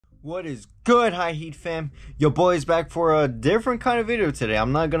What is good, High Heat fam? Your boy's back for a different kind of video today.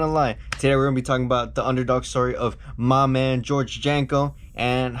 I'm not gonna lie. Today we're gonna be talking about the underdog story of my man George Janko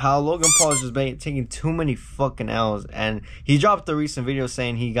and how Logan Paul has just been taking too many fucking L's. And he dropped a recent video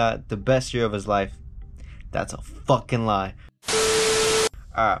saying he got the best year of his life. That's a fucking lie.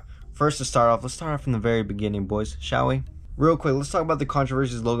 Alright, first to start off, let's start off from the very beginning, boys, shall we? Real quick, let's talk about the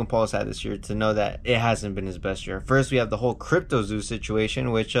controversies Logan Paul has had this year to know that it hasn't been his best year. First, we have the whole crypto zoo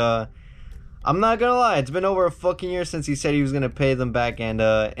situation, which, I'm not gonna lie, it's been over a fucking year since he said he was gonna pay them back, and,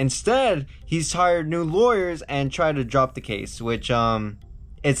 instead, he's hired new lawyers and tried to drop the case, which,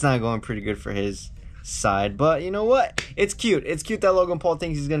 it's not going pretty good for his side. But, you know what? It's cute. It's cute that Logan Paul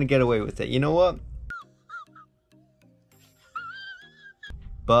thinks he's gonna get away with it. You know what?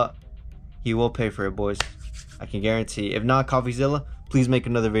 But he will pay for it, boys. I can guarantee. If not, CoffeeZilla, please make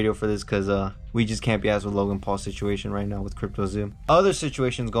another video for this, because we just can't be asked with Logan Paul's situation right now with Crypto Zoo. Other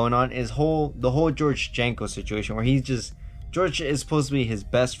situations going on is the whole George Janko situation, where George is supposed to be his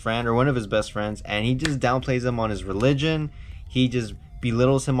best friend or one of his best friends, and he just downplays him on his religion. He just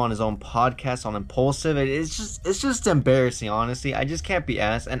belittles him on his own podcast on Impulsive. It's just embarrassing, honestly. I just can't be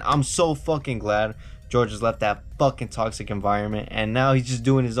asked, and I'm so fucking glad George has left that fucking toxic environment, and now he's just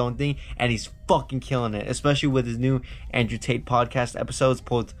doing his own thing, and he's fucking killing it, especially with his new Andrew Tate podcast episodes,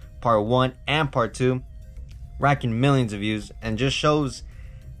 both part 1 and part 2, racking millions of views, and just shows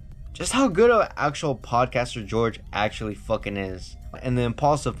just how good of an actual podcaster George actually fucking is. In the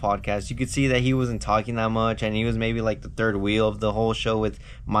Impulsive podcast, you could see that he wasn't talking that much, and he was maybe like the third wheel of the whole show with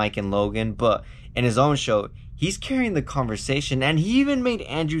Mike and Logan, but in his own show, he's carrying the conversation, and he even made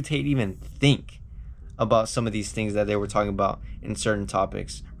Andrew Tate even think about some of these things that they were talking about in certain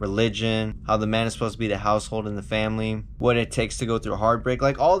topics. Religion, how the man is supposed to be the household and the family, what it takes to go through heartbreak,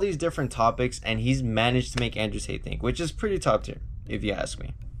 like all these different topics, and he's managed to make Andrew Tate think, which is pretty top tier, if you ask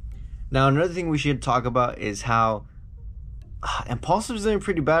me. Now, another thing we should talk about is how Impulsive is doing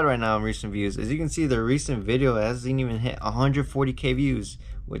pretty bad right now in recent views. As you can see, their recent video hasn't even hit 140k views,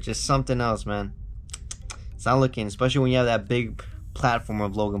 which is something else, man. It's not looking, especially when you have that big platform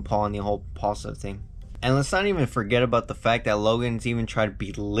of Logan Paul and the whole Impulsive thing. And let's not even forget about the fact that Logan's even tried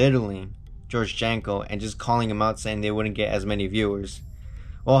belittling George Janko and just calling him out, saying they wouldn't get as many viewers.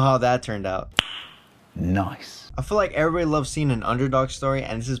 Well, how that turned out. Nice. I feel like everybody loves seeing an underdog story,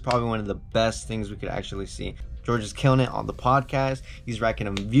 and this is probably one of the best things we could actually see. George is killing it on the podcast. He's racking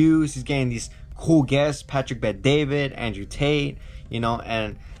up views. He's getting these cool guests, Patrick Bet-David, Andrew Tate, you know,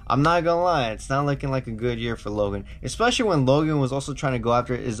 and I'm not gonna lie, it's not looking like a good year for Logan, especially when Logan was also trying to go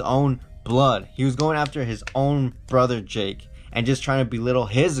after his own blood. He was going after his own brother Jake and just trying to belittle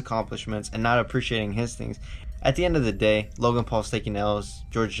his accomplishments and not appreciating his things. At the end of the day, Logan Paul's taking L's,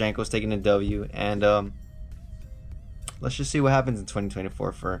 George Janko's taking a W, and let's just see what happens in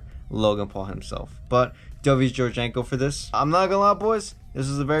 2024 for Logan Paul himself. But W's George Janko for this. I'm not gonna lie, boys, this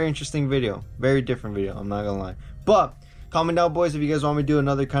is a very interesting video, very different video, I'm not gonna lie. But comment down, boys, if you guys want me to do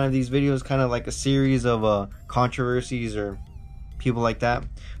another kind of these videos, kind of like a series of controversies or people like that.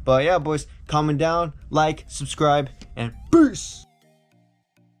 But yeah, boys, comment down, like, subscribe, and peace.